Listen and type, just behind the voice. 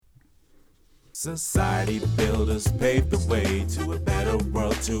Society builders paved the way to a better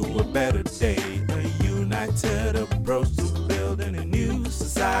world, to a better day. A united approach to building a new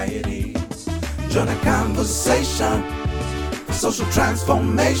society. Join a conversation for social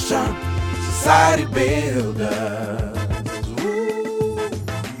transformation. Society builders. Woo.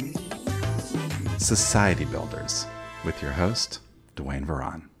 Society Builders with your host, Dwayne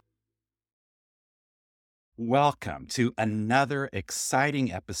Veron. Welcome to another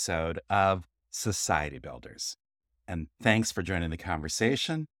exciting episode of Society Builders. And thanks for joining the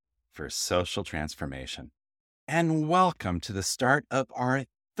conversation for social transformation. And welcome to the start of our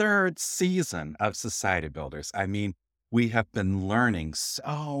third season of Society Builders. I mean, we have been learning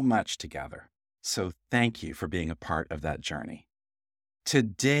so much together. So thank you for being a part of that journey.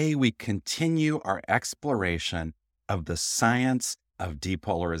 Today, we continue our exploration of the science of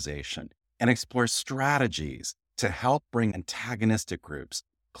depolarization and explore strategies to help bring antagonistic groups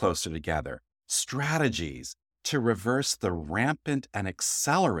closer together, strategies to reverse the rampant and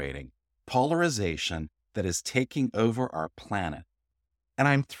accelerating polarization that is taking over our planet. And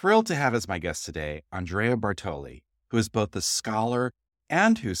I'm thrilled to have as my guest today, Andrea Bartoli, who is both a scholar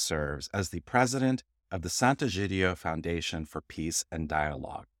and who serves as the president of the Sant'Egidio Foundation for Peace and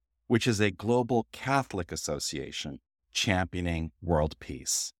Dialogue, which is a global Catholic association championing world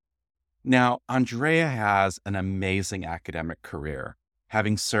peace. Now, Andrea has an amazing academic career,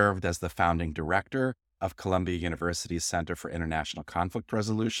 having served as the founding director of Columbia University's Center for International Conflict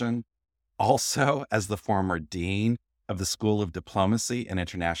Resolution, also as the former dean of the School of Diplomacy and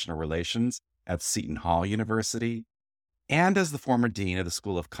International Relations at Seton Hall University, and as the former dean of the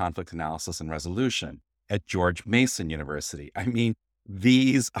School of Conflict Analysis and Resolution at George Mason University. I mean,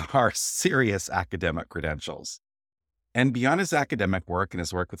 these are serious academic credentials. And beyond his academic work and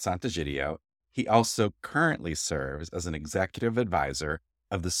his work with Sant'Egidio, he also currently serves as an executive advisor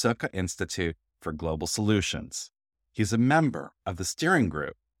of the Soka Institute for Global Solutions. He's a member of the steering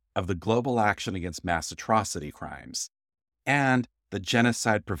group of the Global Action Against Mass Atrocity Crimes and the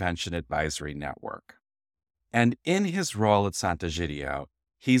Genocide Prevention Advisory Network. And in his role at Sant'Egidio,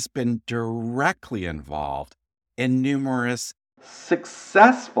 he's been directly involved in numerous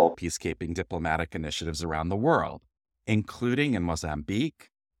successful peacekeeping diplomatic initiatives around the world, including in Mozambique,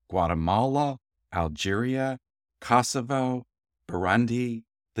 Guatemala, Algeria, Kosovo, Burundi,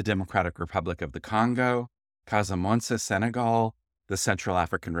 the Democratic Republic of the Congo, Casamance, Senegal, the Central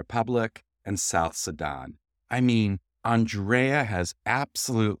African Republic, and South Sudan. I mean, Andrea has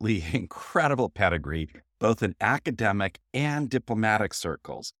absolutely incredible pedigree, both in academic and diplomatic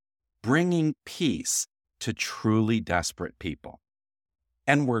circles, bringing peace to truly desperate people.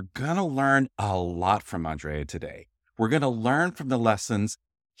 And we're going to learn a lot from Andrea today. We're going to learn from the lessons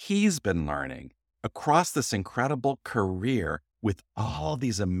he's been learning across this incredible career with all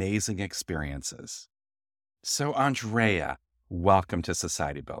these amazing experiences. So, Andrea, welcome to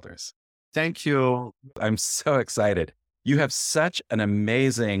Society Builders. Thank you. I'm so excited. You have such an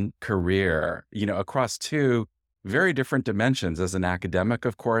amazing career, across two very different dimensions as an academic,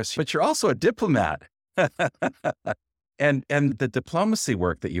 of course, but you're also a diplomat. and the diplomacy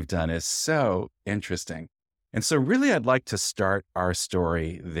work that you've done is so interesting. And so really, I'd like to start our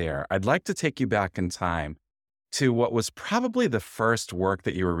story there. I'd like to take you back in time to what was probably the first work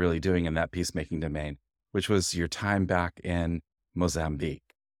that you were really doing in that peacemaking domain, which was your time back in Mozambique.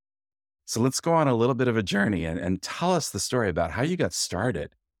 So let's go on a little bit of a journey and tell us the story about how you got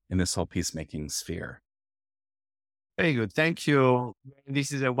started in this whole peacemaking sphere. Very good. Thank you.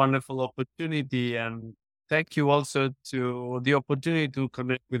 This is a wonderful opportunity. And thank you also to the opportunity to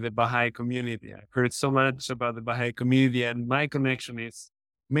connect with the Baha'i community. I've heard so much about the Baha'i community, and my connection is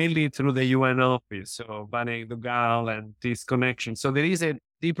mainly through the UN office, so Bani Dugal and this connection. So there is a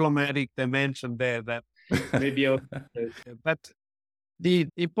diplomatic dimension there that maybe, but the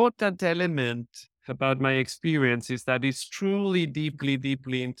important element about my experience is that it's truly deeply,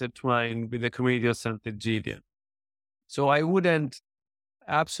 deeply intertwined with the community of Sant'Egidio. So I wouldn't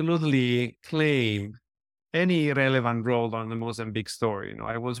absolutely claim any relevant role on the Mozambique story.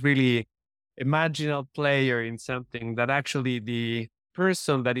 I was really a marginal player in something that actually the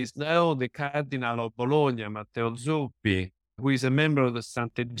person that is now the Cardinal of Bologna, Matteo Zuppi, who is a member of the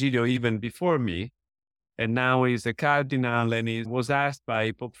Sant'Egidio even before me, and now he's a cardinal, and he was asked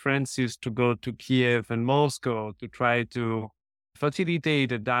by Pope Francis to go to Kiev and Moscow to try to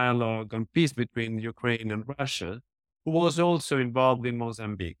facilitate a dialogue on peace between Ukraine and Russia, who was also involved in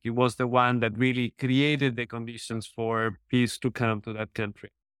Mozambique. He was the one that really created the conditions for peace to come to that country.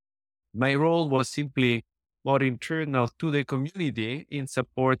 My role was simply more internal to the community in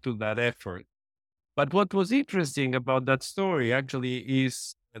support to that effort. But what was interesting about that story actually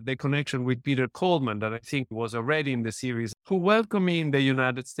is the connection with Peter Coleman that I think was already in the series, who welcomed me in the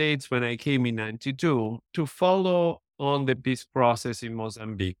United States when I came in 92 to follow on the peace process in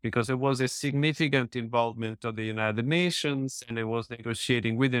Mozambique, because it was a significant involvement of the United Nations, and it was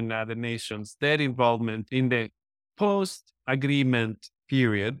negotiating with the United Nations their involvement in the post-agreement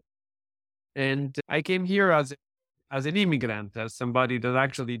period. And I came here as an immigrant, as somebody that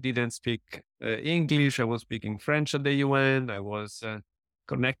actually didn't speak English. I was speaking French at the UN. I was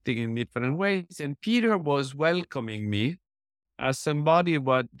connecting in different ways. And Peter was welcoming me as somebody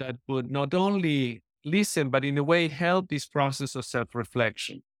that would not only listen, but in a way help this process of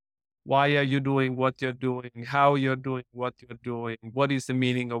self-reflection. Why are you doing what you're doing? How you're doing what you're doing? What is the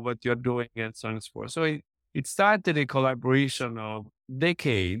meaning of what you're doing? And so on and so forth. So it started a collaboration of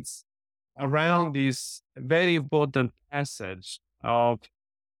decades around this very important passage of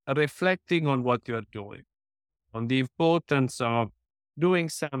reflecting on what you're doing, on the importance of doing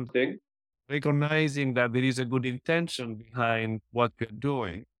something, recognizing that there is a good intention behind what you're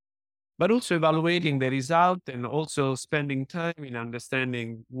doing, but also evaluating the result and also spending time in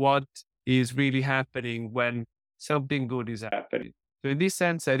understanding what is really happening when something good is happening. So in this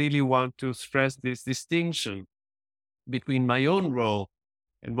sense, I really want to stress this distinction between my own role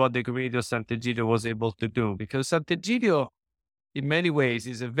and what the community of Sant'Egidio was able to do. Because Sant'Egidio, in many ways,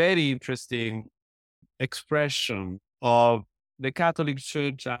 is a very interesting expression of the Catholic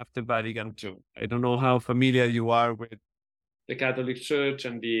Church after Vatican II. I don't know how familiar you are with the Catholic Church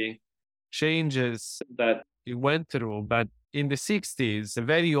and the changes that it went through, but in the 60s, a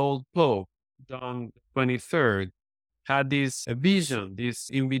very old Pope, John 23rd, had this vision, this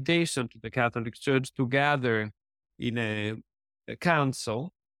invitation to the Catholic Church to gather in a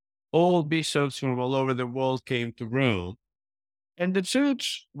council. All bishops from all over the world came to Rome. And the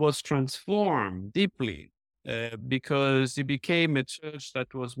church was transformed deeply because it became a church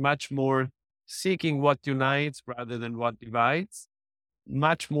that was much more seeking what unites rather than what divides,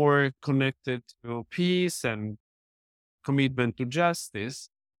 much more connected to peace and commitment to justice,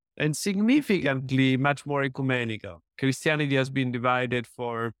 and significantly much more ecumenical. Christianity has been divided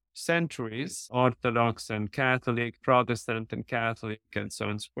for centuries, Orthodox and Catholic, Protestant and Catholic, and so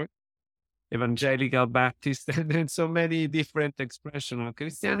on and so forth, Evangelical, Baptist, and so many different expressions of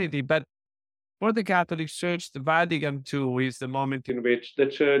Christianity. But for the Catholic Church, the Vatican II is the moment in which the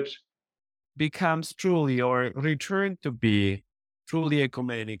Church becomes truly, or return to be truly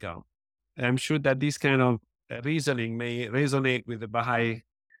ecumenical. And I'm sure that this kind of reasoning may resonate with the Baha'i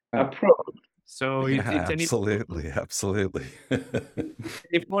approach. So it's absolutely.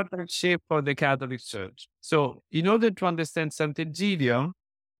 Important shift for the Catholic Church. So in order to understand Sant'Egidio,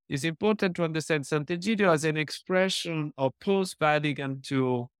 it's important to understand Sant'Egidio as an expression of post-Vatican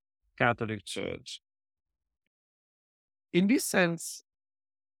II Catholic Church. In this sense,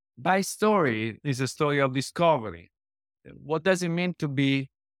 my story is a story of discovery. What does it mean to be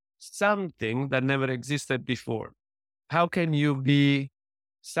something that never existed before? How can you be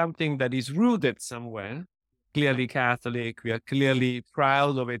something that is rooted somewhere? Clearly Catholic, we are clearly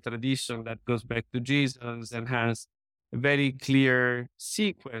proud of a tradition that goes back to Jesus and has a very clear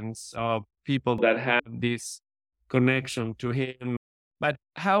sequence of people that have this connection to him. But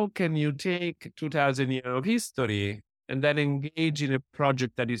how can you take 2000 years of history and then engage in a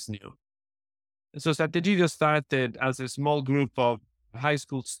project that is new? So Sant'Egidio started as a small group of high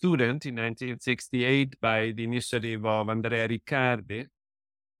school students in 1968 by the initiative of Andrea Riccardi.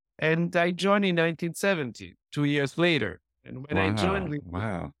 And I joined in 1970, 2 years later. And when I joined,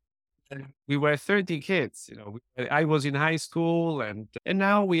 we were 30 kids. I was in high school, and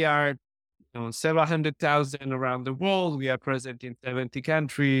now we are several 100,000 around the world. We are present in 70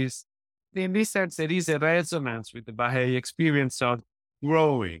 countries. In this sense, there is a resonance with the Baha'i experience of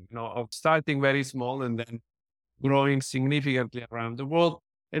growing, of starting very small and then growing significantly around the world.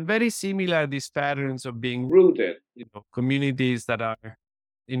 And very similar, these patterns of being rooted, communities that are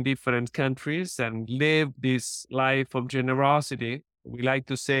in different countries and live this life of generosity. We like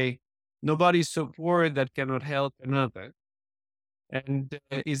to say, nobody's so poor that cannot help another. And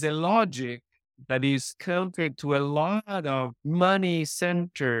is a logic that is counter to a lot of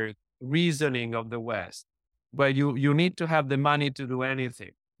money-centered reasoning of the West, where you need to have the money to do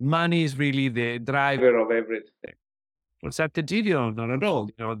anything. Money is really the driver of everything. For Sant'Egidio, not at all.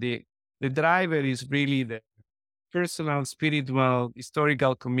 The driver is really the personal, spiritual,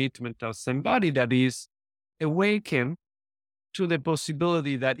 historical commitment of somebody that is awakened to the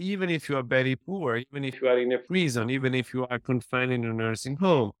possibility that even if you are very poor, even if you are in a prison, even if you are confined in a nursing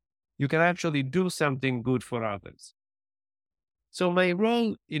home, you can actually do something good for others. So my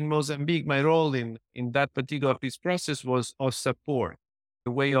role in Mozambique, my role in that particular peace process was of support.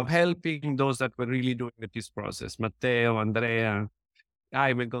 a way of helping those that were really doing the peace process. Matteo, Andrea,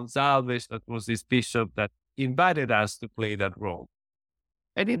 Jaime Gonzalez, that was this bishop that invited us to play that role.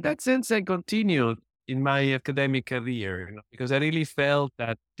 And in that sense, I continued in my academic career, because I really felt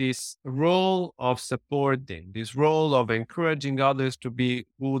that this role of supporting, this role of encouraging others to be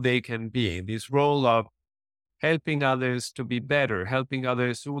who they can be, this role of helping others to be better, helping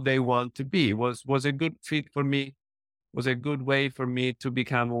others who they want to be was a good fit for me, was a good way for me to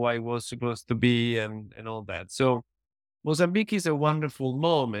become who I was supposed to be and all that. So Mozambique is a wonderful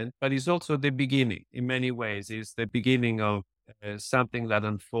moment, but it's also the beginning in many ways. It's the beginning of something that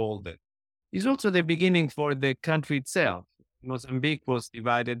unfolded. It's also the beginning for the country itself. Mozambique was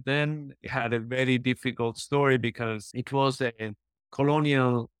divided then. It had a very difficult story because it was a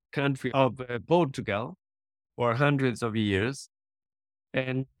colonial country of Portugal for hundreds of years.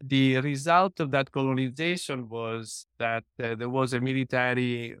 And the result of that colonization was that there was a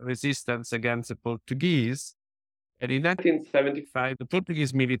military resistance against the Portuguese. And in 1975, the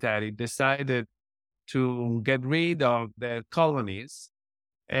Portuguese military decided to get rid of their colonies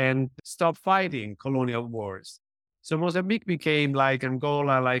and stop fighting colonial wars. So Mozambique became like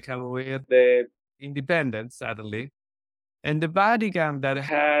Angola, like with the independence suddenly. And the Vatican, that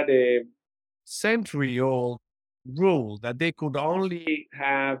had a century-old rule that they could only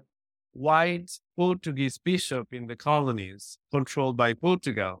have white Portuguese bishop in the colonies controlled by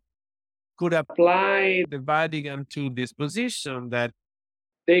Portugal, could apply the Vatican to this position that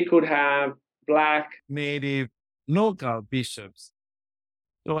they could have Black native local bishops.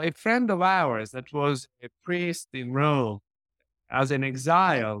 So a friend of ours that was a priest in Rome, as an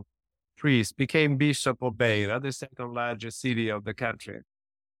exiled priest, became Bishop of Beira, the second largest city of the country.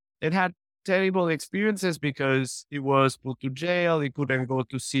 It had terrible experiences because he was put to jail. He couldn't go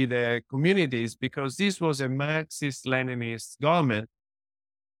to see the communities because this was a Marxist-Leninist government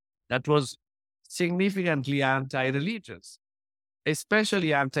that was significantly anti-religious,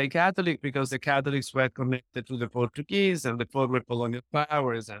 especially anti-Catholic, because the Catholics were connected to the Portuguese and the former colonial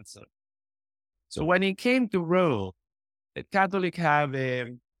powers and so on. So when he came to Rome, the Catholic have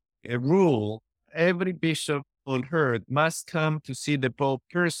a rule: every bishop on earth must come to see the Pope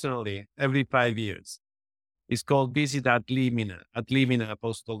personally every 5 years. It's called visit ad limina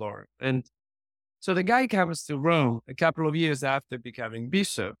apostolorum. And so the guy comes to Rome a couple of years after becoming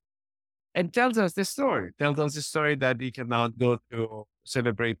bishop and tells us the story, that he cannot go to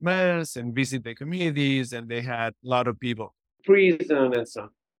celebrate Mass and visit the communities, and they had a lot of people in prison and so on.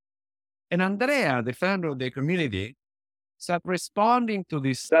 And Andrea, the founder of the community, started responding to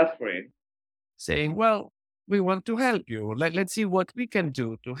this suffering, saying, well, we want to help you. Let's see what we can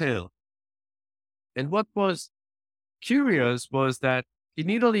do to help. And what was curious was that in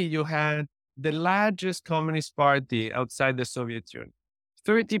Italy, you had the largest communist party outside the Soviet Union.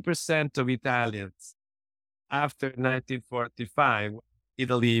 30% of Italians after 1945,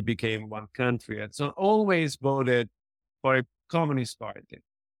 Italy became one country. And so always voted for a communist party.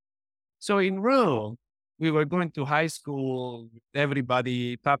 So in Rome, we were going to high school,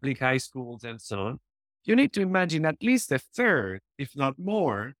 everybody, public high schools and so on. You need to imagine at least a third, if not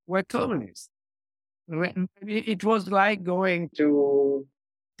more, were communists. It was like going to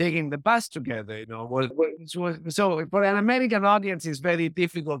taking the bus together, so for an American audience, it's very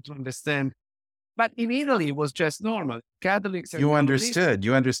difficult to understand. But in Italy, it was just normal. Catholics. You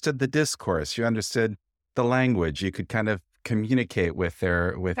understood the discourse. You understood the language. You could kind of communicate with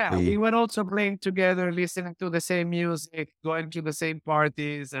we were also playing together, listening to the same music, going to the same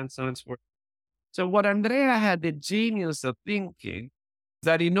parties, and so on and so forth. So what Andrea had the genius of thinking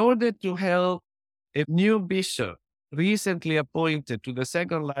that in order to help a new bishop recently appointed to the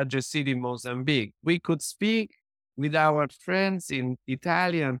second largest city in Mozambique, we could speak with our friends in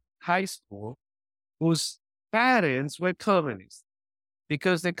Italian high school whose parents were communists,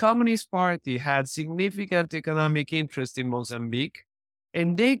 because the Communist Party had significant economic interest in Mozambique,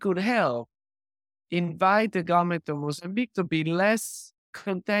 and they could help invite the government of Mozambique to be less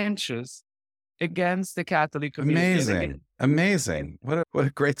contentious against the Catholic community. Amazing. What a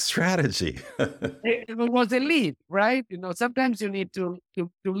great strategy. It was a leap, right? Sometimes you need to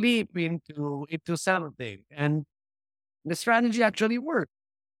leap into something. And the strategy actually worked.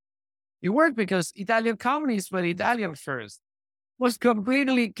 It worked because Italian communists were Italian first. It was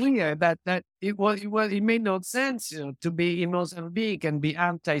completely clear that it made no sense to be in Mozambique and be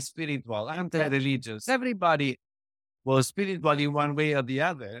anti-spiritual, anti-religious. Everybody was spiritual in one way or the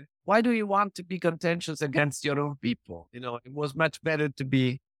other. Why do you want to be contentious against your own people? It was much better to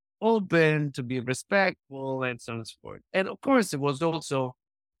be open, to be respectful, and so on and so forth. And of course, it was also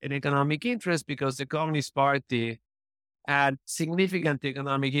an economic interest because the Communist Party had significant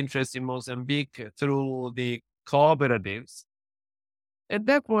economic interest in Mozambique through the cooperatives. And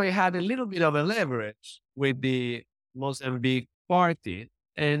therefore, he had a little bit of a leverage with the Mozambique party.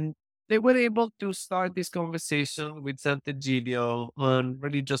 And they were able to start this conversation with Sant'Egidio on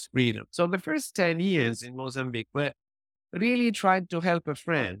religious freedom. So the first 10 years in Mozambique were really trying to help a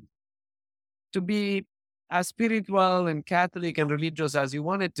friend to be as spiritual and Catholic and religious as he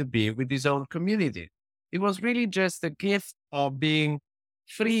wanted to be with his own community. It was really just a gift of being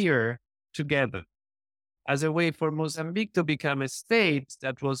freer together as a way for Mozambique to become a state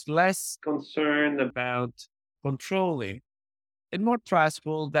that was less concerned about controlling and more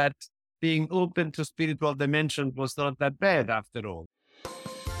trustful that being open to spiritual dimension was not that bad after all.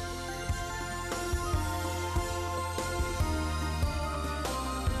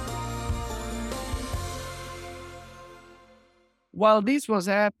 While this was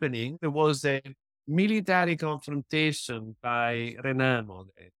happening, there was a military confrontation by Renamo,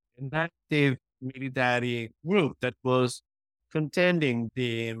 an active military group that was contending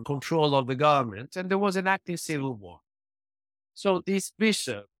the control of the government, and there was an active civil war. So this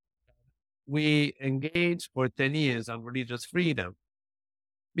bishop, we engaged for 10 years on religious freedom,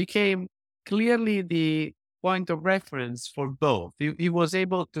 became clearly the point of reference for both. He was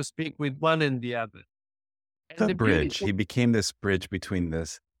able to speak with one and the other. And The bridge. He became this bridge between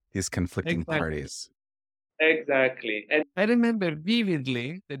these conflicting parties. Exactly. And I remember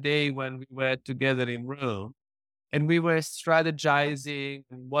vividly the day when we were together in Rome and we were strategizing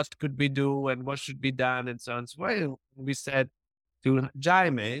what could we do and what should be done and so on. So we said to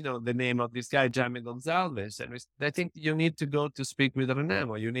Jaime, the name of this guy, Jaime Gonzalez, and we said, I think you need to go to speak with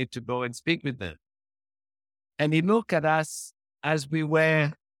Renamo. You need to go and speak with them. And he looked at us as we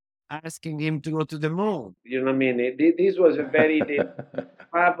were asking him to go to the moon. You know what I mean? This was a very deep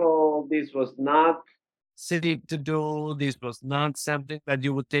travel. This was not city to do. This was not something that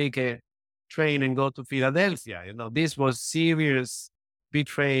you would take a train and go to Philadelphia. This was serious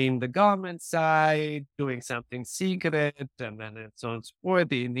betraying the government side, doing something secret, and so on and so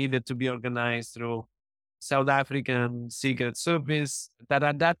forth. It needed to be organized through South African Secret Service that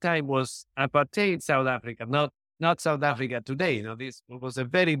at that time was apartheid South Africa, not South Africa today. This was a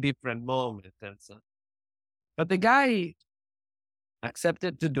very different moment. And so, but the guy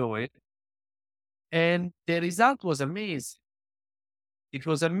accepted to do it. And the result was amazing. It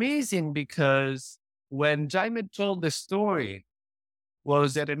was amazing because when Jaime told the story,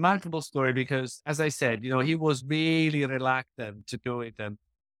 was a remarkable story because, as I said, he was really reluctant to do it. And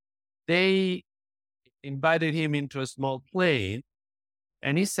they invited him into a small plane.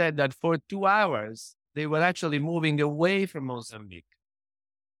 And he said that for 2 hours, they were actually moving away from Mozambique.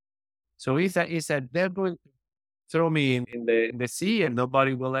 So he said, they're going to throw me in the sea and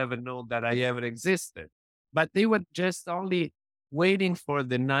nobody will ever know that I ever existed. But they were just only waiting for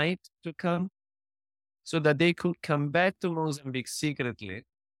the night to come so that they could come back to Mozambique secretly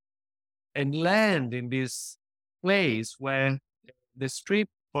and land in this place where the strip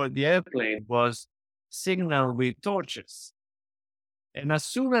for the airplane was signaled with torches. And as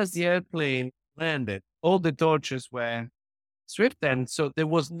soon as the airplane landed, all the torches were stripped, and so there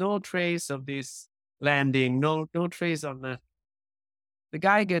was no trace of this landing, no trace of that. The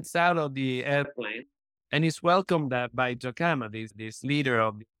guy gets out of the airplane and is welcomed by Jokama, this leader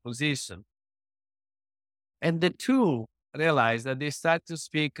of the opposition. And the two realize that they start to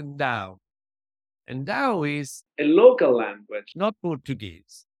speak Ndao. And Ndao is a local language, not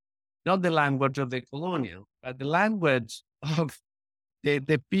Portuguese, not the language of the colonial, but the language of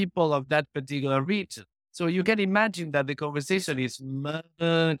the people of that particular region. So you can imagine that the conversation is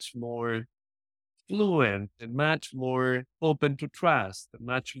much more fluent and much more open to trust,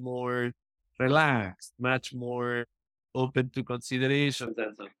 much more relaxed, much more open to considerations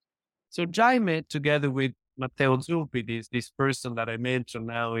and so on. So Jaime, together with Matteo Zuppi, this person that I mentioned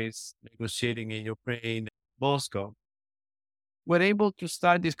now is negotiating in Ukraine, Moscow, were able to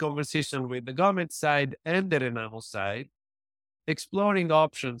start this conversation with the government side and the Renamo side, exploring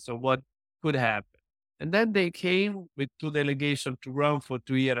options of what could happen. And then they came with two delegations to Rome for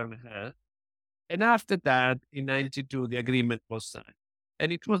 2 years and a half. And after that, in 92, the agreement was signed.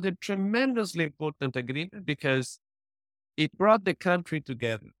 And it was a tremendously important agreement because it brought the country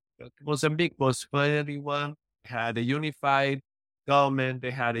together. Mozambique was finally one, had a unified government, they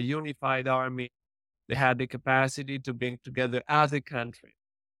had a unified army, they had the capacity to bring together as a country.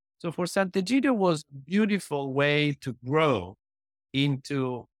 So for Sant'Egidio was a beautiful way to grow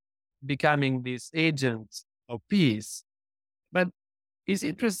into becoming this agent of peace. But it's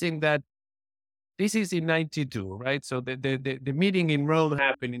interesting that this is in 92, right? So the meeting in Rome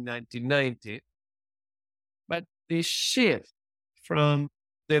happened in 1990. But this shift from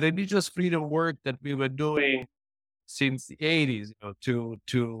the religious freedom work that we were doing since the 80s, to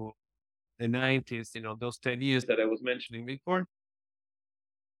the 90s, those 10 years that I was mentioning before,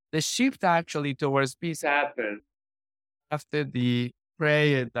 the shift actually towards peace happened after the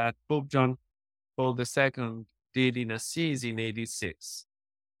prayer that Pope John Paul II did in Assisi in 86,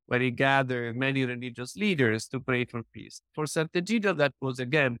 where he gathered many religious leaders to pray for peace. For Sant'Egidio, that was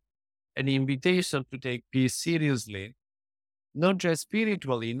again an invitation to take peace seriously, not just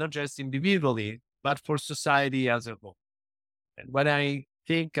spiritually, not just individually, but for society as a whole. And when I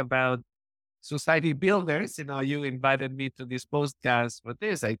think about society builders, you invited me to this podcast for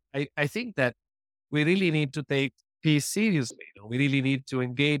this. I think that we really need to take peace seriously. We really need to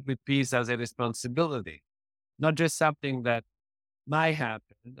engage with peace as a responsibility, not just something that might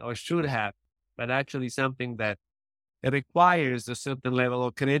happen or should happen, but actually something that requires a certain level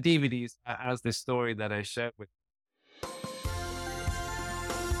of creativity, as the story that I shared with.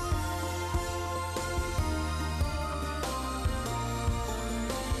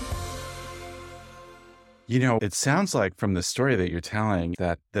 It sounds like from the story that you're telling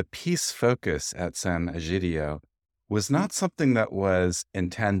that the peace focus at San Egidio was not something that was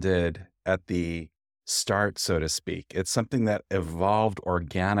intended at the start, so to speak. It's something that evolved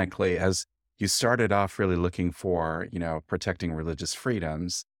organically as you started off really looking for, protecting religious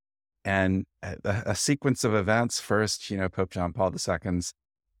freedoms. And a sequence of events, first, Pope John Paul II's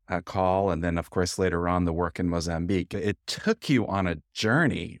call, and then, of course, later on, the work in Mozambique. It took you on a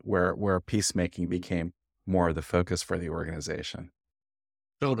journey where peacemaking became more of the focus for the organization.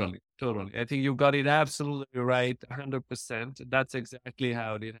 Totally, totally. I think you got it absolutely right, 100%. That's exactly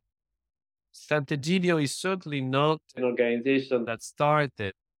how it is. Sant'Egidio is certainly not an organization that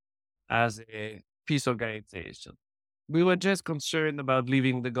started as a peace organization. We were just concerned about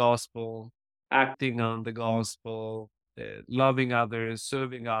living the gospel, acting on the gospel, loving others,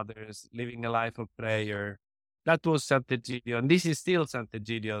 serving others, living a life of prayer. That was Sant'Egidio, and this is still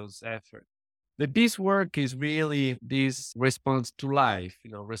Sant'Egidio's effort. The peace work is really this response to life,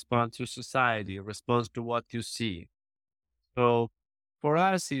 response to society, response to what you see. So for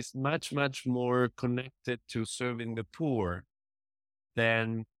us, it's much, much more connected to serving the poor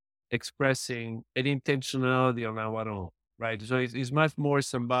than expressing an intentionality on our own, right? So it's much more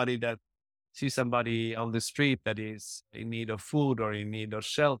somebody that sees somebody on the street that is in need of food or in need of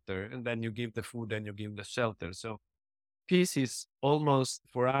shelter, and then you give the food and you give the shelter. So peace is almost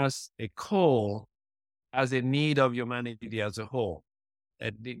for us a call as a need of humanity as a whole.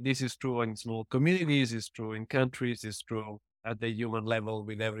 And this is true in small communities, it's true in countries, it's true at the human level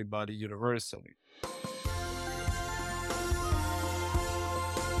with everybody universally.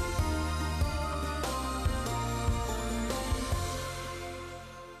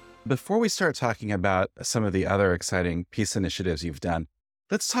 Before we start talking about some of the other exciting peace initiatives you've done,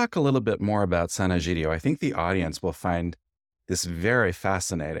 let's talk a little bit more about San Egidio. I think the audience will find this very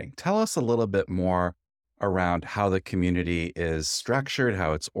fascinating. Tell us a little bit more around how the community is structured,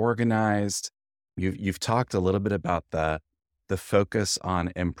 how it's organized. You've talked a little bit about the focus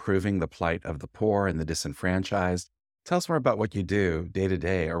on improving the plight of the poor and the disenfranchised. Tell us more about what you do day to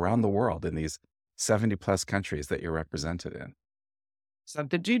day around the world in these 70 plus countries that you're represented in.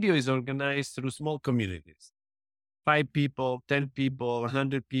 Sant'Egidio is organized through small communities. 5 people, 10 people,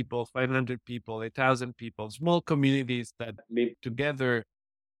 100 people, 500 people, 1,000 people, small communities that live together,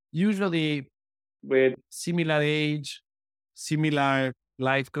 usually with similar age, similar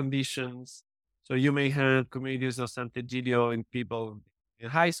life conditions. So you may have communities of Sant'Egidio in people in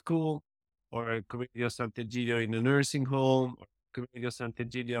high school, or a community of Sant'Egidio in a nursing home, or a community of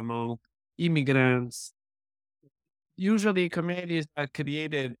Sant'Egidio among immigrants. Usually communities are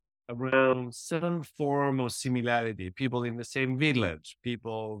created around some form of similarity, people in the same village,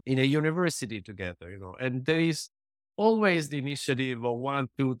 people in a university together, and there is always the initiative of 1,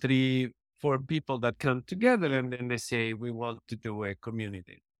 2, 3, 4 people that come together and then they say, we want to do a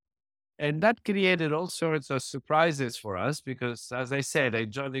community. And that created all sorts of surprises for us because, as I said, I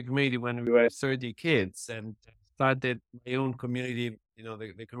joined the community when we were 30 kids and started my own community,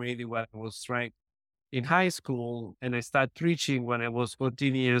 the community where I was trying in high school, and I started preaching when I was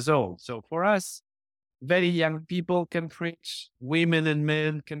 14 years old. So for us, very young people can preach, women and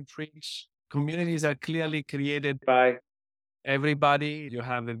men can preach. Communities are clearly created by everybody. You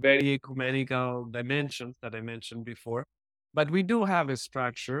have a very ecumenical dimension that I mentioned before, but we do have a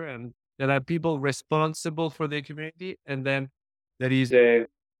structure, and there are people responsible for the community, and then there is a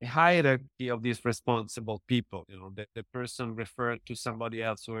hierarchy of these responsible people. The person referred to somebody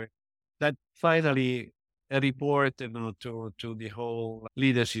else, or that finally report to the whole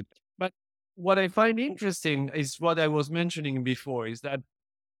leadership. But what I find interesting is what I was mentioning before, is that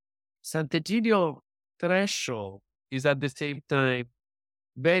Sant'Egidio threshold is at the same time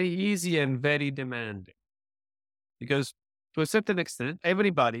very easy and very demanding. Because to a certain extent,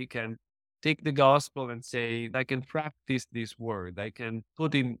 everybody can take the gospel and say, I can practice this word. I can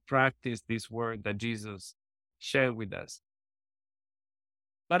put in practice this word that Jesus shared with us.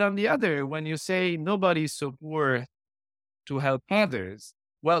 But on the other, when you say nobody is so poor to help others,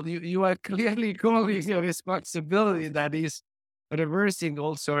 well, you are clearly calling your responsibility that is reversing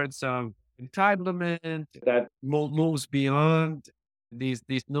all sorts of entitlement that moves beyond this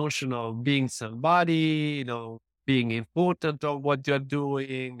notion of being somebody, being important of what you're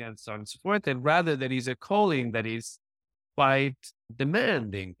doing and so on and so forth. And rather, there is a calling that is quite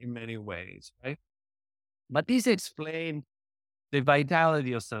demanding in many ways, right? But this explains the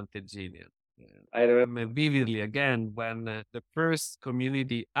vitality of Sant'Egidio. I remember vividly again when the first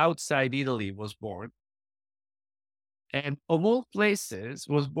community outside Italy was born. And of all places,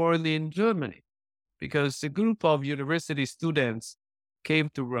 was born in Germany, because a group of university students came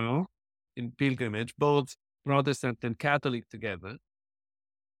to Rome in pilgrimage, both Protestant and Catholic together.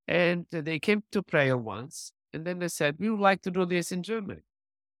 And they came to prayer once, and then they said, we would like to do this in Germany.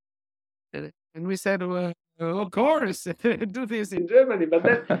 And we said, well, of course, do this in Germany. But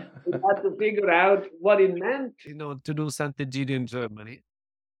then we had to figure out what it meant, to do Sant'Egidio in Germany.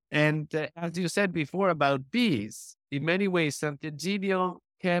 And as you said before about peace, in many ways, Sant'Egidio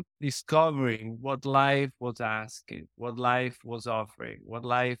kept discovering what life was asking, what life was offering, what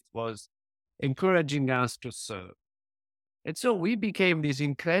life was encouraging us to serve. And so we became this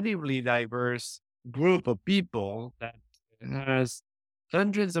incredibly diverse group of people that has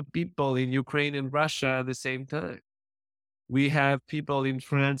hundreds of people in Ukraine and Russia at the same time. We have people in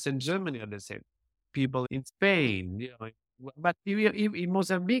France and Germany at the same time, people in Spain, but in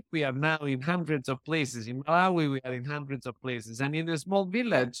Mozambique, we are now in hundreds of places. In Malawi, we are in hundreds of places. And in a small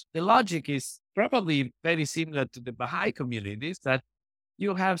village, the logic is probably very similar to the Baha'i communities, that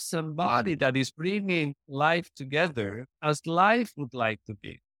you have somebody that is bringing life together as life would like to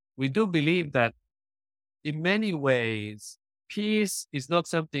be. We do believe that in many ways, peace is not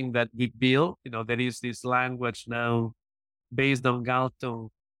something that we build. There is this language now based on Galton: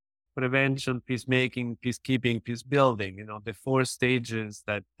 prevention, peacemaking, peacekeeping, peace building, the four stages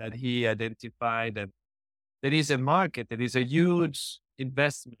that he identified. And there is a market, there is a huge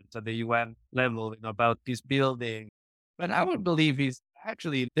investment at the UN level about peace building. But our belief is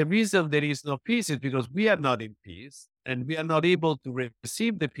actually the reason there is no peace is because we are not in peace and we are not able to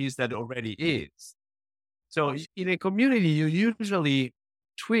receive the peace that already is. So in a community, you usually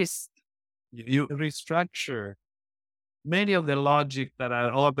twist, you restructure many of the logic that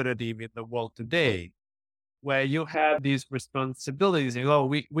are operative in the world today, where you have these responsibilities and,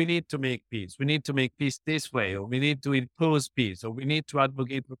 we need to make peace. We need to make peace this way, or we need to impose peace, or we need to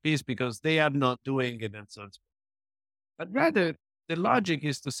advocate for peace because they are not doing it and so on. But rather, the logic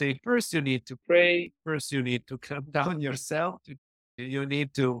is to say, first you need to pray, first you need to calm down yourself. You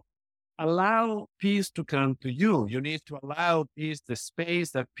need to allow peace to come to you. You need to allow peace the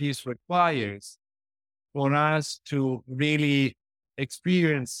space that peace requires for us to really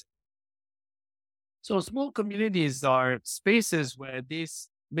experience. So small communities are spaces where this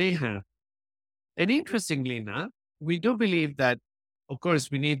may happen. And interestingly enough, we do believe that, of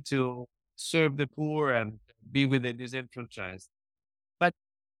course, we need to serve the poor and be with the disenfranchised. But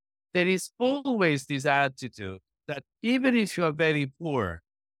there is always this attitude that even if you are very poor,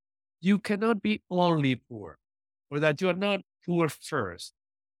 you cannot be only poor, or that you are not poor first.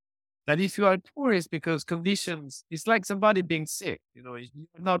 That if you are poor, it's because conditions, it's like somebody being sick. You're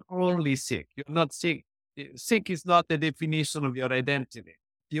not only sick, you're not sick. Sick is not the definition of your identity.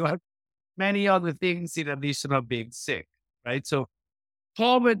 You have many other things in addition of being sick, right? So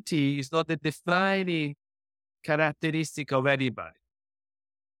poverty is not the defining characteristic of anybody.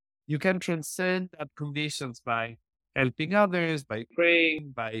 You can transcend that conditions by helping others, by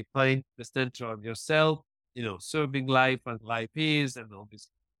praying, by finding the center of yourself, serving life as life is, and all this.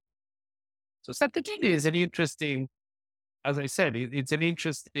 So Sant'Egidio is an interesting, as I said, it's an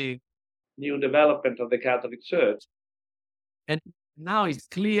interesting new development of the Catholic Church. And now it's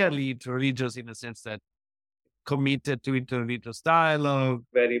clearly interreligious in a sense that committed to interreligious dialogue,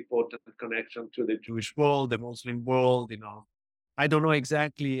 very important connection to the Jewish world, the Muslim world, I don't know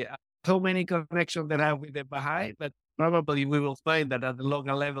exactly how many connections they have with the Baha'i, but probably we will find that at the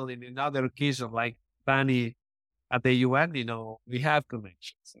local level in another occasion, like Bani at the UN, we have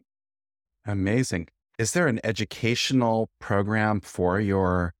connections. Amazing. Is there an educational program for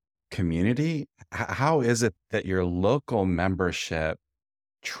your community? How is it that your local membership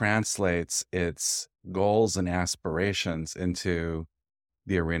translates its goals and aspirations into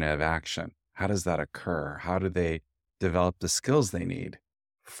the arena of action? How does that occur? How do they develop the skills they need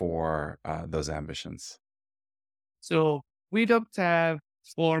for those ambitions? So we don't have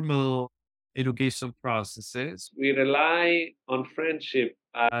formal education processes. We rely on friendship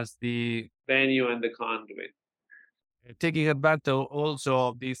as the venue and the conduit. Taking advantage also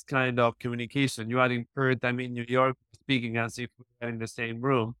of this kind of communication. You are in Perth, I'm in New York, speaking as if we are in the same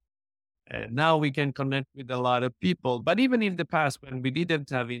room. And now we can connect with a lot of people. But even in the past, when we didn't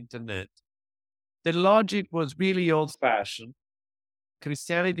have internet, the logic was really old fashioned.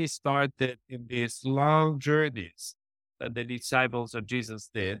 Christianity started in these long journeys that the disciples of Jesus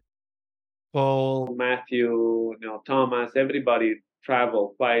did. Paul, Matthew, Thomas, everybody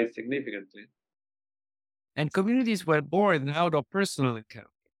traveled quite significantly. And communities were born out of personal encounter.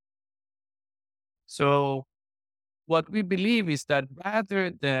 So what we believe is that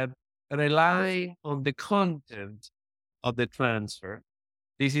rather than rely on the content of the transfer,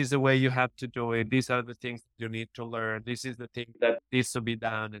 this is the way you have to do it. These are the things you need to learn. This is the thing that needs to be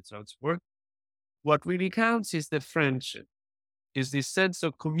done, and so on and so forth. What really counts is the friendship, is the sense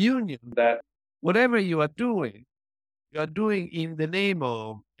of communion that whatever you are doing in the name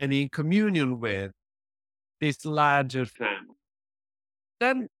of and in communion with this larger family.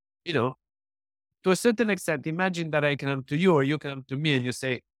 Then, to a certain extent, imagine that I come to you or you come to me and you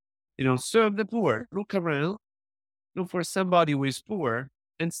say, serve the poor. Look around, look for somebody who is poor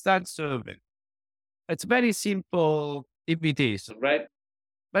and start serving. It's very simple invitation, right?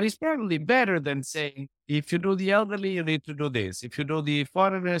 But it's probably better than saying, if you do the elderly, you need to do this. If you do the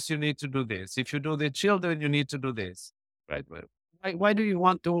foreigners, you need to do this. If you do the children, you need to do this, right? Why do you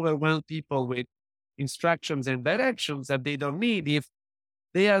want to overwhelm people with instructions and directions that they don't need if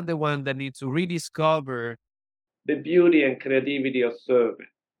they are the one that need to rediscover the beauty and creativity of serving?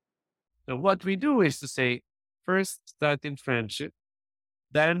 So what we do is to say, first start in friendship,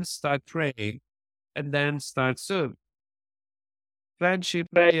 then start praying, and then start serving. Friendship,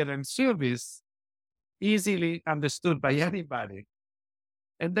 prayer, and service easily understood by anybody.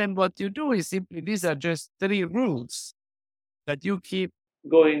 And then what you do is simply, these are just 3 rules that you keep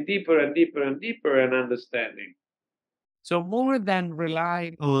going deeper and deeper and deeper and understanding. So more than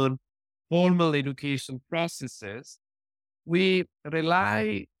relying on formal education processes, we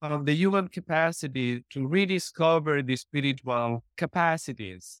rely on the human capacity to rediscover the spiritual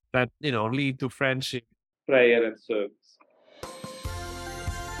capacities that, lead to friendship, prayer, and service.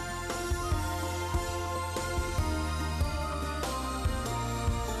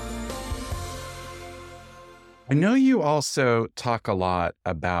 I know you also talk a lot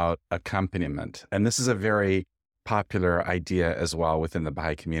about accompaniment, and this is a very popular idea as well within the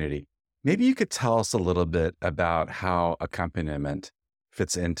Baha'i community. Maybe you could tell us a little bit about how accompaniment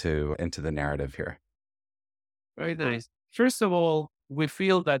fits into the narrative here. Very nice. First of all, we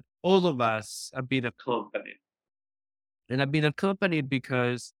feel that all of us have been accompanied. And have been accompanied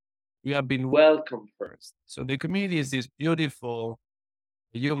because we have been welcomed first. So the community is this beautiful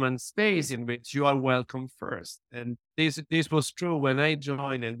human space in which you are welcome first. And this was true when I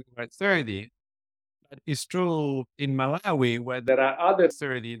joined and we were 30. But it's true in Malawi where there are other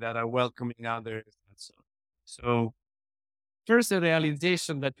 30 that are welcoming others. And so first, the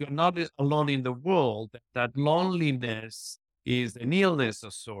realization that you're not alone in the world, that loneliness is an illness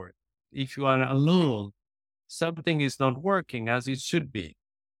of sort. If you are alone, something is not working as it should be.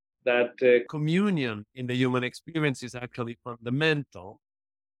 That communion in the human experience is actually fundamental.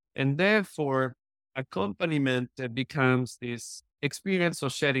 And therefore, accompaniment becomes this experience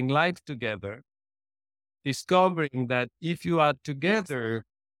of sharing life together, discovering that if you are together,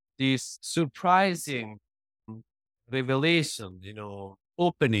 this surprising revelation,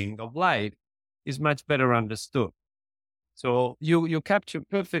 opening of life is much better understood. So you capture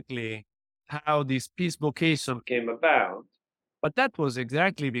perfectly how this peace vocation came about. But that was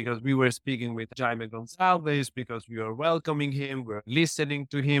exactly because we were speaking with Jaime Gonzalez, because we were welcoming him, we were listening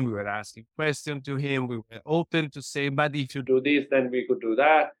to him, we were asking questions to him, we were open to say, but if you do this, then we could do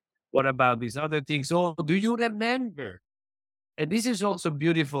that. What about these other things? Oh, do you remember? And this is also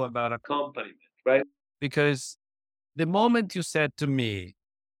beautiful about accompaniment, right? Because the moment you said to me,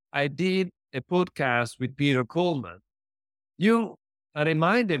 I did a podcast with Peter Coleman, you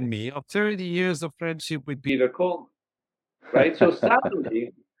reminded me of 30 years of friendship with Peter Coleman. Right? So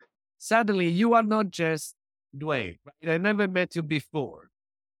suddenly you are not just Dwayne. Right? I never met you before,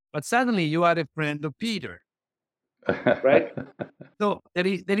 but suddenly you are a friend of Peter. Right? So there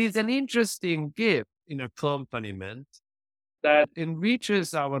is an interesting gift in accompaniment that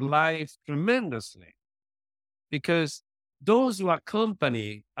enriches our life tremendously, because those who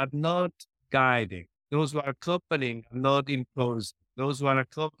accompany are not guiding. Those who are accompanying are not imposing. Those who are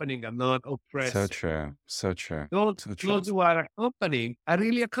accompanying are not So oppressing. true. So true. Those, So true. those who are accompanying are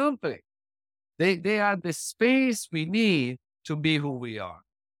really accompanying. They are the space we need to be who we are.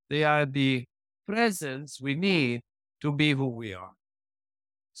 They are the presence we need to be who we are.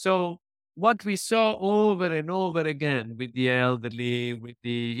 So what we saw over and over again with the elderly, with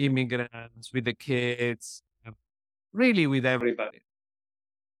the immigrants, with the kids, really with everybody,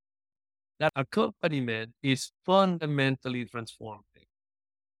 that accompaniment is fundamentally transformative.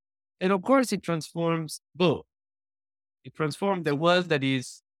 And of course, it transforms both. It transforms the one that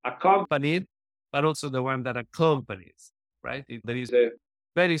is accompanied, but also the one that accompanies, right? There is a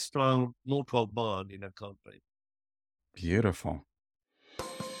very strong mutual bond in a company. Beautiful.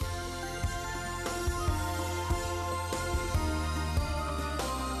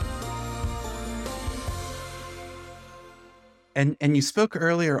 And you spoke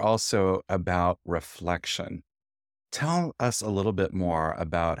earlier also about reflection. Tell us a little bit more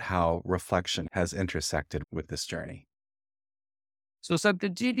about how reflection has intersected with this journey. So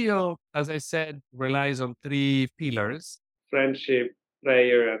Sant'Egidio, as I said, relies on three pillars: friendship,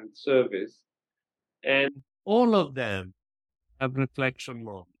 prayer, and service. And all of them have reflection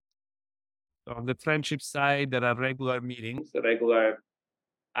moments. So on the friendship side, there are regular meetings, regular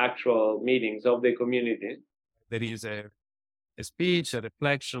actual meetings of the community. There is a speech, a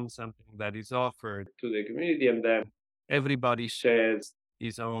reflection, something that is offered to the community, and then everybody shares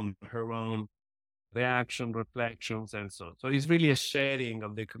his own, her own reaction, reflections, and so on. So it's really a sharing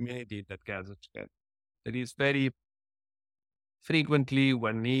of the community that gathers together. That is very frequently,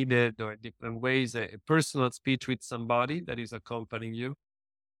 when needed or in different ways, a personal speech with somebody that is accompanying you.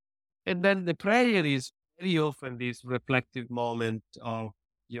 And then the prayer is very often this reflective moment of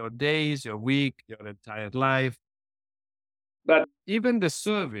your days, your week, your entire life. But even the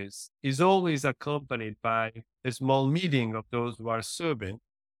service is always accompanied by a small meeting of those who are serving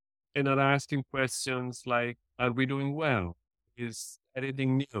and are asking questions like, are we doing well? Is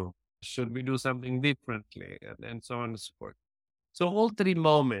anything new? Should we do something differently? And so on and so forth. So all three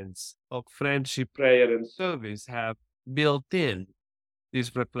moments of friendship, prayer, and service have built in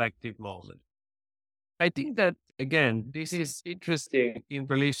this reflective moment. I think that, again, this is interesting in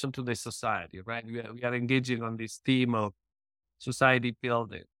relation to the society, right? We are engaging on this theme of society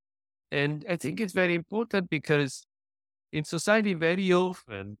building. And I think it's very important because in society, very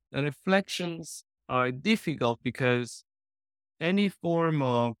often, the reflections are difficult because any form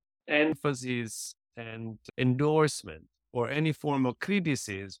of emphasis and endorsement or any form of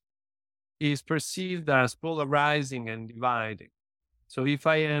criticism is perceived as polarizing and dividing. So if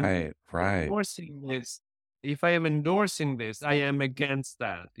I am endorsing this, if I am endorsing this, I am against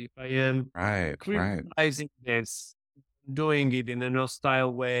that. If I am criticizing this, doing it in a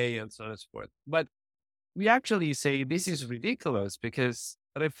hostile way, and so on and so forth. But we actually say this is ridiculous because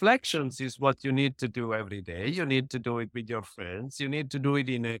reflections is what you need to do every day. You need to do it with your friends. You need to do it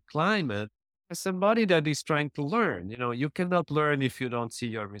in a climate as somebody that is trying to learn. You know, you cannot learn if you don't see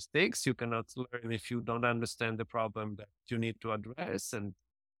your mistakes. You cannot learn if you don't understand the problem that you need to address. And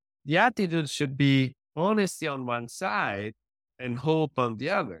the attitude should be honesty on one side and hope on the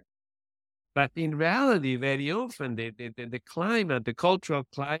other. But in reality, very often the climate, the cultural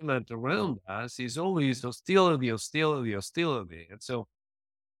climate around us is always hostility, hostility, hostility. And so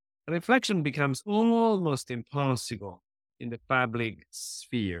reflection becomes almost impossible in the public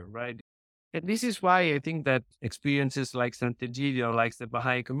sphere, right? And this is why I think that experiences like Sant'Egidio, like the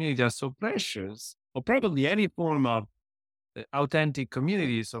Baha'i community are so precious, or probably any form of authentic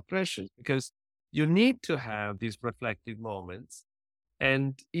community is so precious, because you need to have these reflective moments.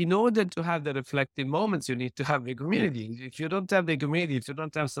 And in order to have the reflective moments, you need to have the community. If you don't have the community, if you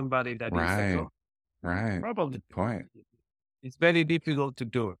don't have somebody that is probably Good point. It's very difficult to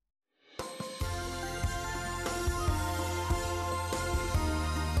do it.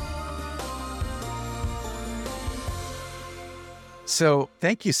 So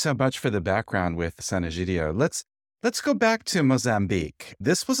thank you so much for the background with Sant'Egidio. Let's go back to Mozambique.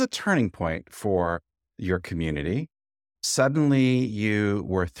 This was a turning point for your community. Suddenly you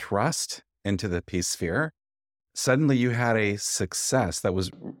were thrust into the peace sphere. Suddenly you had a success that was,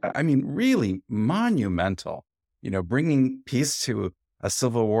 I mean, really monumental. You know, bringing peace to a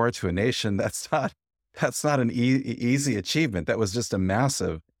civil war to a nation, that's not an easy achievement. That was just a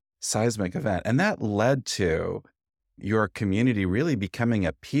massive seismic event. And that led to your community really becoming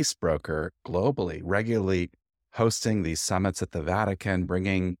a peace broker globally, regularly hosting these summits at the Vatican,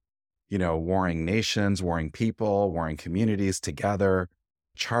 bringing, you know, warring nations, warring people, warring communities together,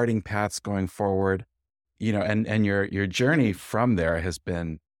 charting paths going forward. and your journey from there has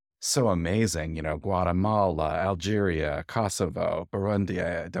been so amazing, Guatemala, Algeria, Kosovo,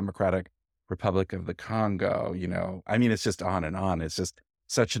 Burundi, Democratic Republic of the Congo, I mean, it's just on and on. It's just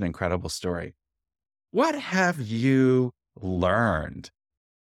such an incredible story. What have you learned?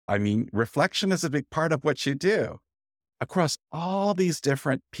 I mean, reflection is a big part of what you do across all these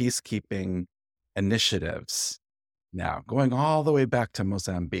different peacekeeping initiatives. Now, going all the way back to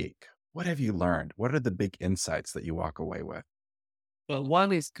Mozambique, what have you learned? What are the big insights that you walk away with? Well,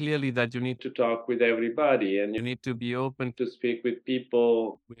 one is clearly that you need to talk with everybody and you need to be open to speak with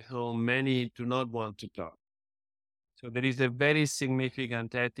people with whom many do not want to talk. So there is a very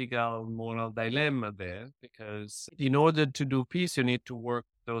significant ethical moral dilemma there because in order to do peace, you need to work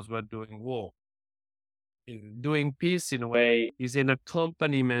with those who are doing war. Doing peace in a way is an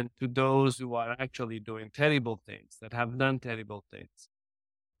accompaniment to those who are actually doing terrible things, that have done terrible things.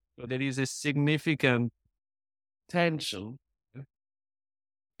 So there is a significant tension.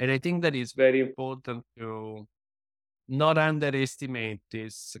 And I think that it's very important to not underestimate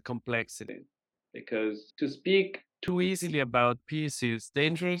this complexity because to speak too easily about peace is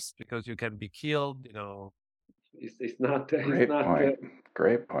dangerous because you can be killed, it's not, Great point.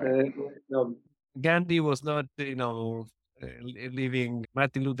 Great point. Gandhi was not, leaving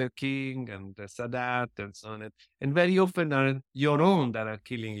Martin Luther King and Sadat and so on. And very often are your own that are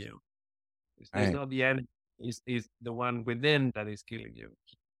killing you. It's Right. not the enemy, it's the one within that is killing you.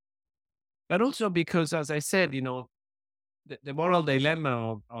 But also because, as I said, the moral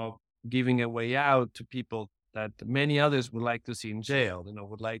dilemma of giving a way out to people that many others would like to see in jail,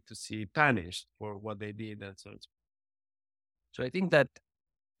 would like to see punished for what they did and so on. So I think that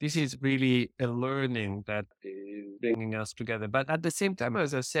this is really a learning that is bringing us together. But at the same time,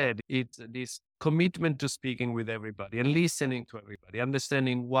 as I said, it's this commitment to speaking with everybody and listening to everybody,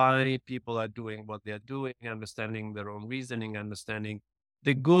 understanding why people are doing what they're doing, understanding their own reasoning, understanding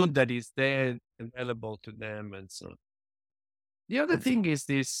the good that is there available to them and so on. The other thing is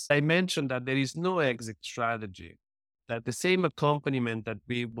this, I mentioned that there is no exit strategy, that the same accompaniment that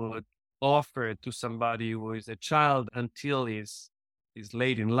we would offer to somebody who is a child until is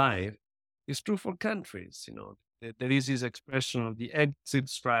late in life is true for countries. There is this expression of the exit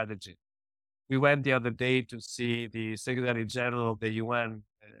strategy. We went the other day to see the Secretary General of the UN,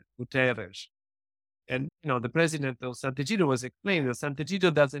 Guterres. And, the president of Sant'Egidio was explaining that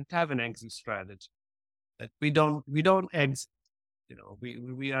Sant'Egidio doesn't have an exit strategy. That we don't exit.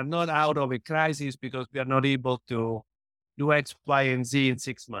 We are not out of a crisis because we are not able to do X, Y, and Z in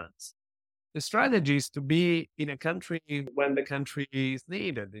 6 months. The strategy is to be in a country when the country is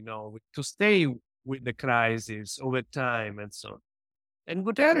needed, to stay with the crisis over time and so on. And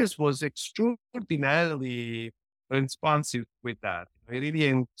Guterres was extraordinarily responsive with that. He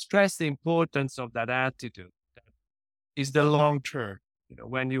really stressed the importance of that attitude. That is the long term.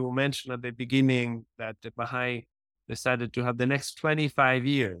 When you mentioned at the beginning that the Baha'i decided to have the next 25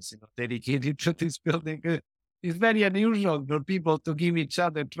 years dedicated to this building, it's very unusual for people to give each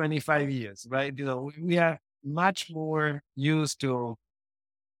other 25 years, right? We are much more used to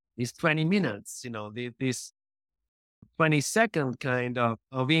these 20 minutes, this 20-second kind of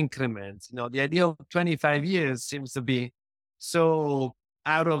increments. The idea of 25 years seems to be so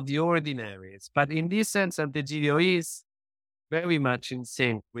out of the ordinary. But in this sense, Sant'Egidio is very much in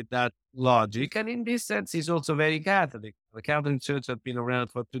sync with that logic. And in this sense, he's also very Catholic. The Catholic Church has been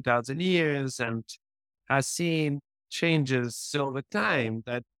around for 2,000 years and has seen changes over time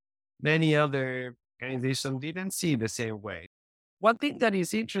that many other organizations didn't see the same way. One thing that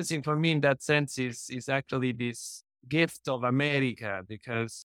is interesting for me in that sense is actually this gift of America,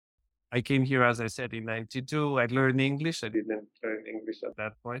 because I came here, as I said, in 92. I learned English. I didn't learn English at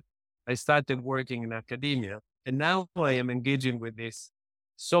that point. I started working in academia. And now I am engaging with this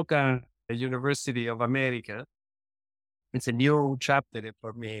SOCA University of America. It's a new chapter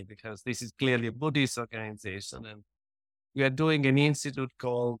for me because this is clearly a Buddhist organization. And we are doing an institute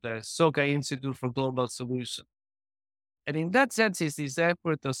called the SOCA Institute for Global Solutions. And in that sense, it's this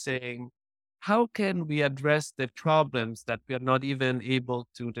effort of saying, how can we address the problems that we are not even able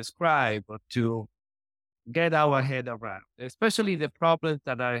to describe or to get our head around, especially the problems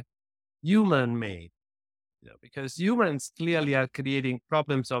that are human-made? Because humans clearly are creating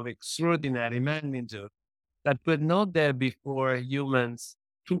problems of extraordinary magnitude that were not there before humans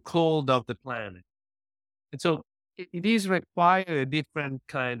took hold of the planet. And so it is required a different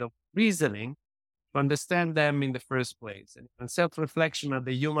kind of reasoning to understand them in the first place. And self-reflection at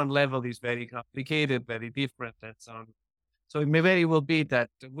the human level is very complicated, very different, and so on. So it may very well be that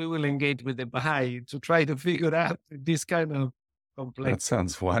we will engage with the Baha'i to try to figure out this kind of complexity. That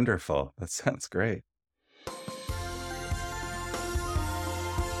sounds wonderful. That sounds great.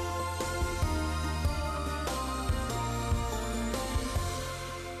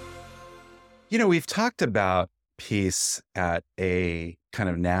 We've talked about peace at a kind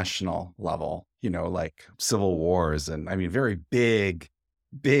of national level, like civil wars and very big,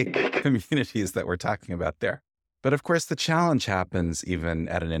 big communities that we're talking about there. But of course, the challenge happens even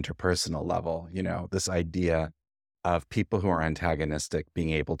at an interpersonal level, this idea of people who are antagonistic being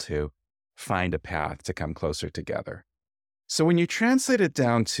able to find a path to come closer together. So when you translate it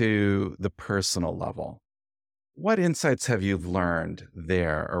down to the personal level, what insights have you learned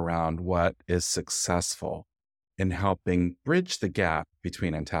there around what is successful in helping bridge the gap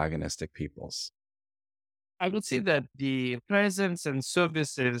between antagonistic peoples? I would say that the presence and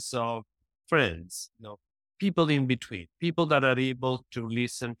services of friends, people in between, people that are able to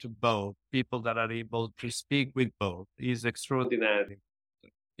listen to both, people that are able to speak with both is extraordinary.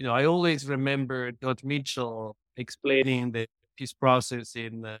 I always remember Dr. Mitchell explaining the peace process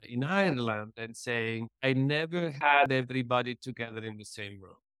in Ireland and saying, I never had everybody together in the same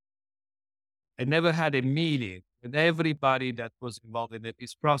room. I never had a meeting and everybody that was involved in the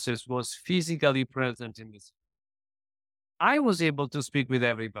peace process was physically present in this. I was able to speak with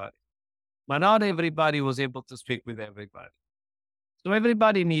everybody, but not everybody was able to speak with everybody. So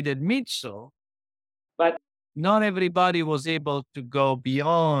everybody needed Mitchell, but not everybody was able to go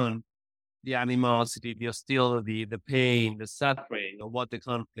beyond the animosity, the hostility, the pain, the suffering of what the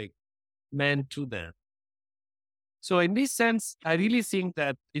conflict meant to them. So in this sense, I really think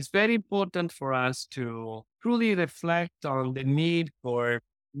that it's very important for us to truly reflect on the need for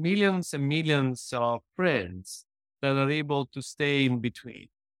millions and millions of friends that are able to stay in between,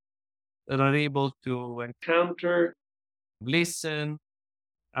 that are able to encounter, listen,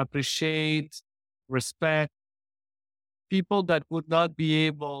 appreciate, respect people that would not be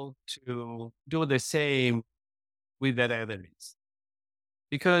able to do the same with their enemies.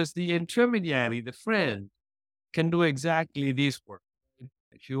 Because the intermediary, the friend, can do exactly this work.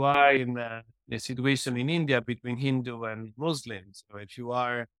 If you are in a situation in India between Hindu and Muslims, or if you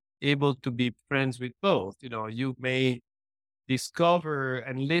are able to be friends with both, you may discover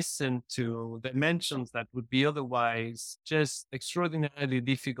and listen to dimensions that would be otherwise just extraordinarily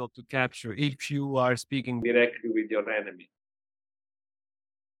difficult to capture if you are speaking directly with your enemy.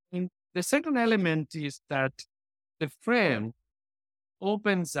 And the second element is that the friend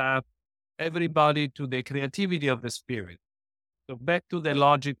opens up everybody to the creativity of the spirit. So back to the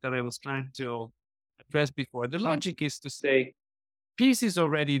logic that I was trying to address before. The logic is to say, peace is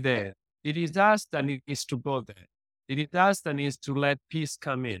already there. It is us that needs to go there. It is us that needs to let peace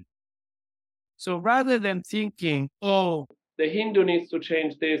come in. So rather than thinking, oh, the Hindu needs to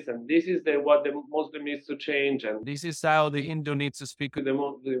change this, and this is what the Muslim needs to change, and this is how the Hindu needs to speak with the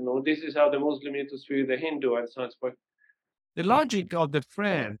Muslim, this is how the Muslim needs to speak with the Hindu, and so on and so forth. The logic of the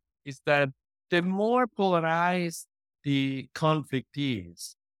friend is that the more polarized the conflict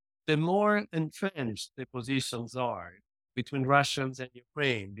is, the more entrenched the positions are between Russians and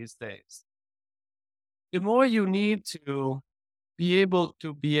Ukraine these days. The more you need to be able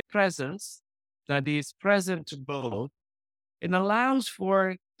to be a presence that is present to both and allows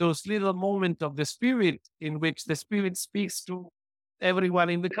for those little moments of the spirit in which the spirit speaks to everyone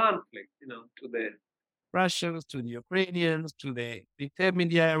in the conflict, to the Russians, to the Ukrainians, to the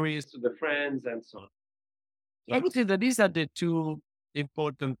intermediaries, to the friends, and so on. So I would say that these are the two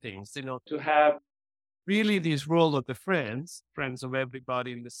important things, to have really this role of the friends of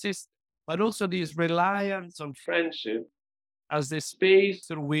everybody in the system, but also this reliance on friendship as the space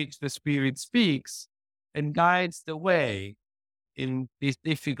through which the spirit speaks and guides the way in this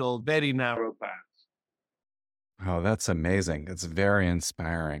difficult, very narrow path. Oh, that's amazing. It's very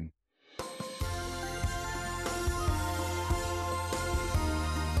inspiring.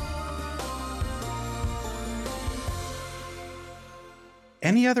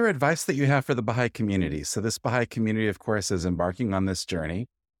 Any other advice that you have for the Baha'i community? So this Baha'i community, of course, is embarking on this journey.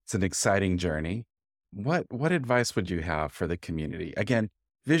 It's an exciting journey. What advice would you have for the community? Again,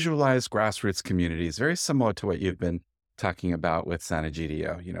 visualize grassroots communities, very similar to what you've been talking about with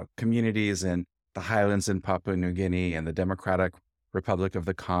Sant'Egidio, communities in the highlands in Papua New Guinea and the Democratic Republic of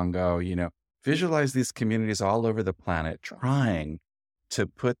the Congo, visualize these communities all over the planet trying to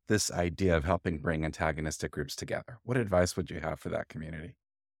put this idea of helping bring antagonistic groups together. What advice would you have for that community?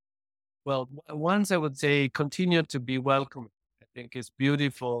 Well, once I would say continue to be welcome. I think it's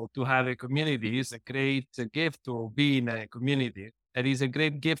beautiful to have a community. It's a great gift to be in a community. It is a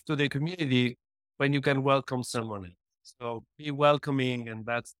great gift to the community when you can welcome someone else. So be welcoming, and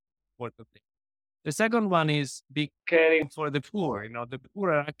that's important thing. The second one is be caring for the poor. The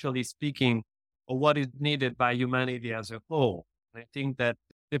poor are actually speaking of what is needed by humanity as a whole. I think that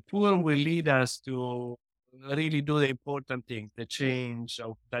the poor will lead us to really do the important things, the change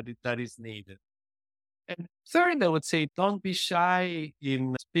that is needed. And third, I would say, don't be shy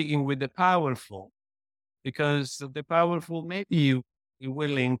in speaking with the powerful, because the powerful may be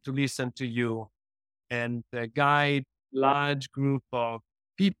willing to listen to you and guide large group of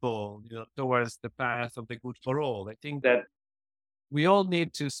people, towards the path of the good for all. I think that we all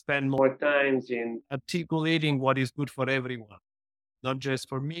need to spend more time in articulating what is good for everyone, not just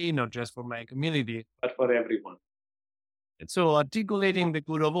for me, not just for my community, but for everyone. And so articulating the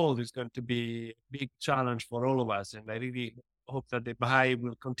good of all is going to be a big challenge for all of us. And I really hope that the Baha'i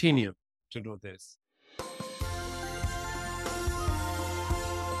will continue to do this.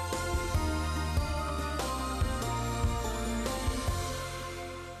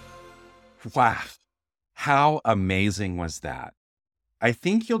 Wow. How amazing was that? I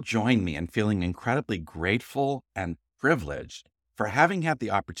think you'll join me in feeling incredibly grateful and privileged for having had the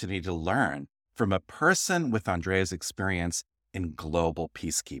opportunity to learn from a person with Andrea's experience in global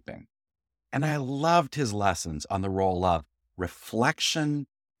peacekeeping. And I loved his lessons on the role of reflection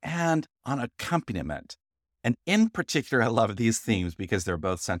and on accompaniment. And in particular, I love these themes because they're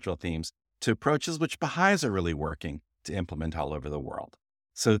both central themes to approaches which Baha'is are really working to implement all over the world.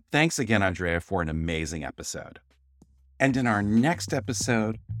 So thanks again, Andrea, for an amazing episode. And in our next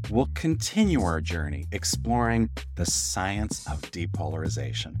episode, we'll continue our journey exploring the science of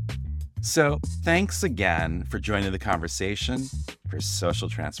depolarization. So thanks again for joining the conversation for social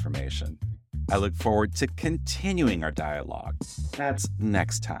transformation. I look forward to continuing our dialogue. That's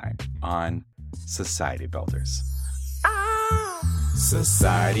next time on Society Builders.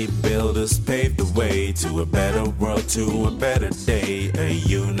 Society builders pave the way to a better world, to a better day. A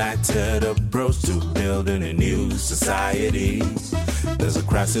united approach to building a new society. There's a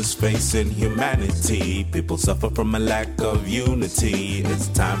crisis facing humanity. People suffer from a lack of unity. It's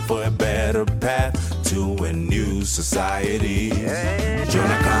time for a better path to a new society. Join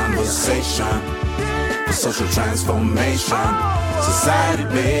a conversation for social transformation. Society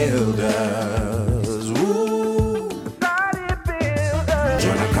builders. Woo.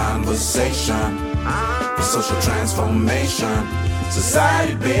 Join a conversation for social transformation.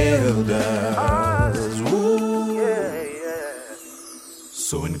 Society builders. Woo.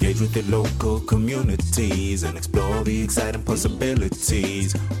 So engage with your local communities and explore the exciting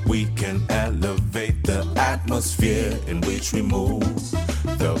possibilities. We can elevate the atmosphere in which we move.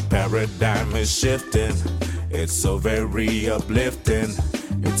 The paradigm is shifting. It's so very uplifting.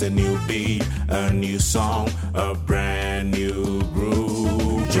 It's a new beat, a new song, a brand new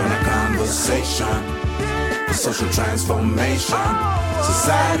groove. Join a conversation for social transformation.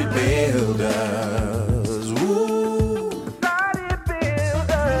 Society builders. Woo.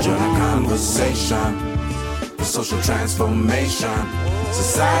 Join a conversation for social transformation.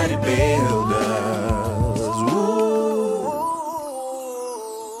 Society builders. Woo.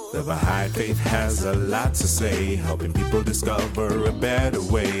 The Baha'i faith has a lot to say, helping people discover a better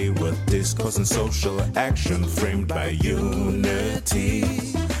way with discourse and social action framed by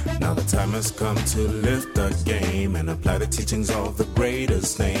unity. Now the time has come to lift the game and apply the teachings of the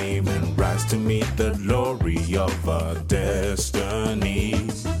greatest name and rise to meet the glory of our destiny.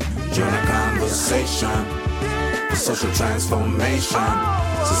 Join a conversation for social transformation.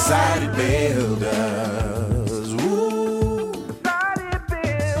 Society builders. Woo.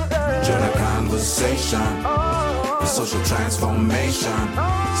 Join a conversation for social transformation.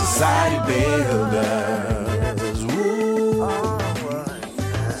 Society builders.